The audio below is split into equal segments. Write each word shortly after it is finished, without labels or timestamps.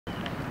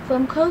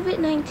From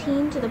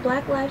COVID-19 to the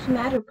Black Lives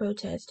Matter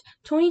protest,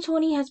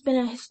 2020 has been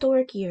a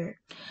historic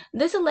year.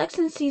 This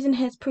election season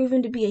has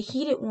proven to be a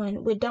heated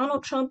one, with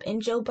Donald Trump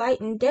and Joe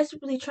Biden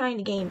desperately trying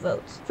to gain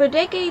votes. For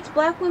decades,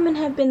 Black women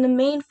have been the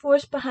main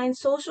force behind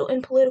social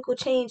and political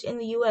change in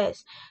the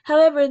U.S.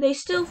 However, they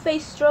still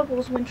face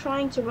struggles when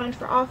trying to run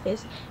for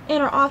office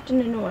and are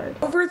often ignored.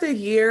 Over the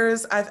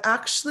years, I've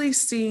actually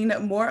seen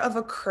more of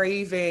a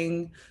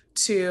craving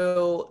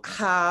to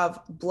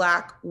have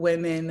Black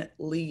women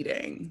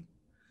leading.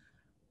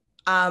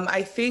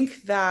 I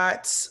think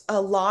that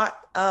a lot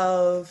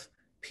of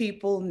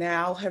people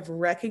now have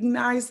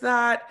recognized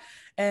that,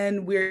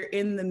 and we're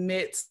in the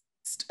midst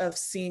of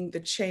seeing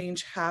the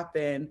change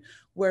happen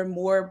where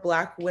more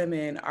Black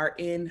women are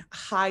in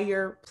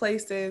higher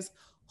places,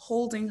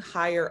 holding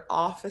higher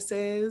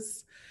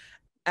offices,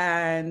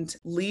 and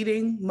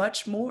leading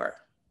much more.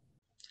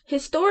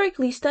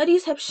 Historically,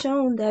 studies have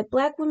shown that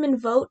Black women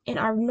vote and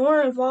are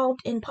more involved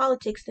in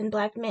politics than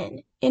Black men.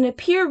 In a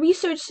Pew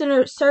Research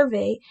Center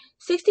survey,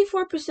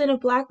 64%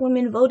 of Black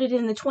women voted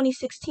in the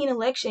 2016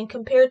 election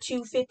compared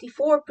to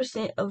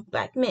 54% of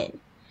Black men.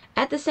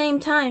 At the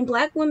same time,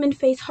 Black women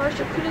face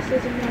harsher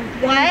criticism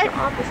when running for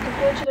office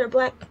compared to their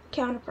Black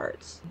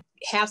counterparts.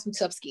 Have some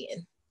tough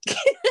skin.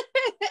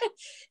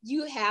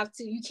 You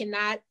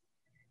cannot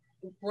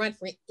run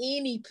for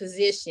any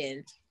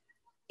position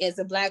as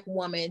a Black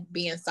woman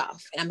being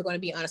soft. And I'm going to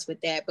be honest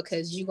with that,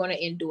 because you're going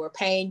to endure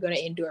pain, you're going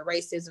to endure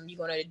racism, you're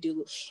going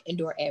to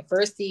endure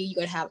adversity, you're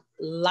going to have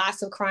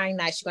lots of crying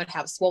nights, you're going to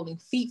have swollen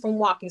feet from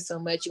walking so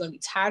much, you're going to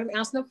be tired of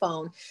answering the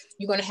phone,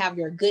 you're going to have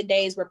your good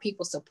days where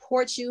people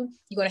support you,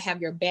 you're going to have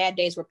your bad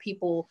days where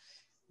people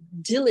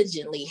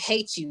diligently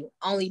hate you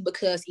only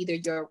because either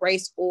your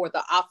race or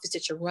the office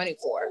that you're running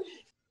for.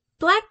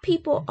 Black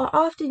people are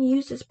often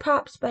used as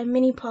props by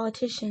many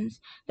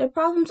politicians. Their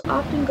problems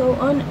often go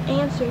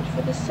unanswered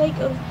for the sake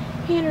of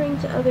pandering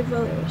to other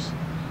voters.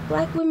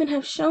 Black women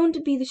have shown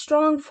to be the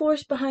strong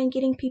force behind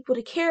getting people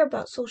to care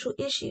about social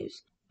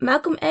issues.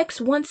 Malcolm X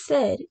once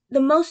said,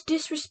 "The most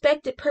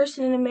disrespected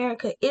person in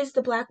America is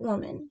the Black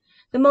woman.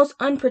 The most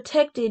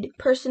unprotected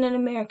person in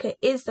America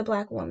is the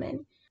Black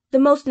woman. The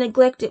most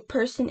neglected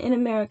person in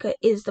America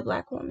is the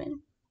Black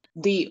woman."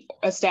 The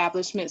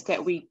establishments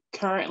that we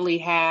currently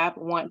have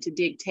want to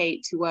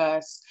dictate to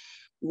us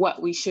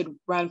what we should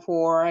run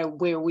for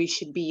and where we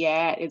should be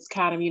at. It's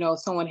kind of,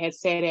 someone had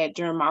said it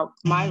during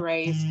my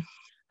race,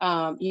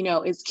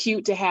 it's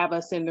cute to have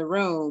us in the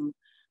room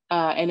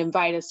and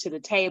invite us to the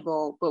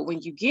table. But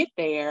when you get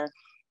there,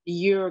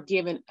 you're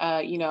given,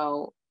 a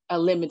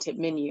limited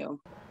menu.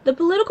 The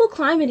political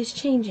climate is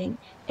changing,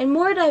 and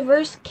more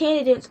diverse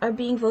candidates are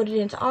being voted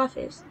into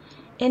office.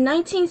 In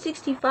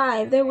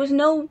 1965, there was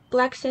no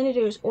Black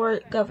senators or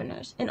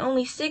governors, and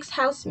only 6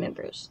 House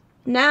members.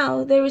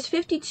 Now, there is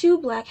 52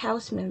 Black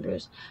House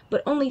members,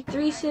 but only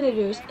 3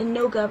 senators and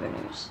no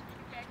governors.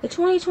 The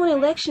 2020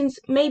 elections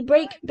may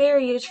break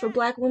barriers for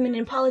Black women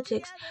in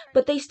politics,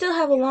 but they still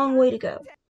have a long way to go.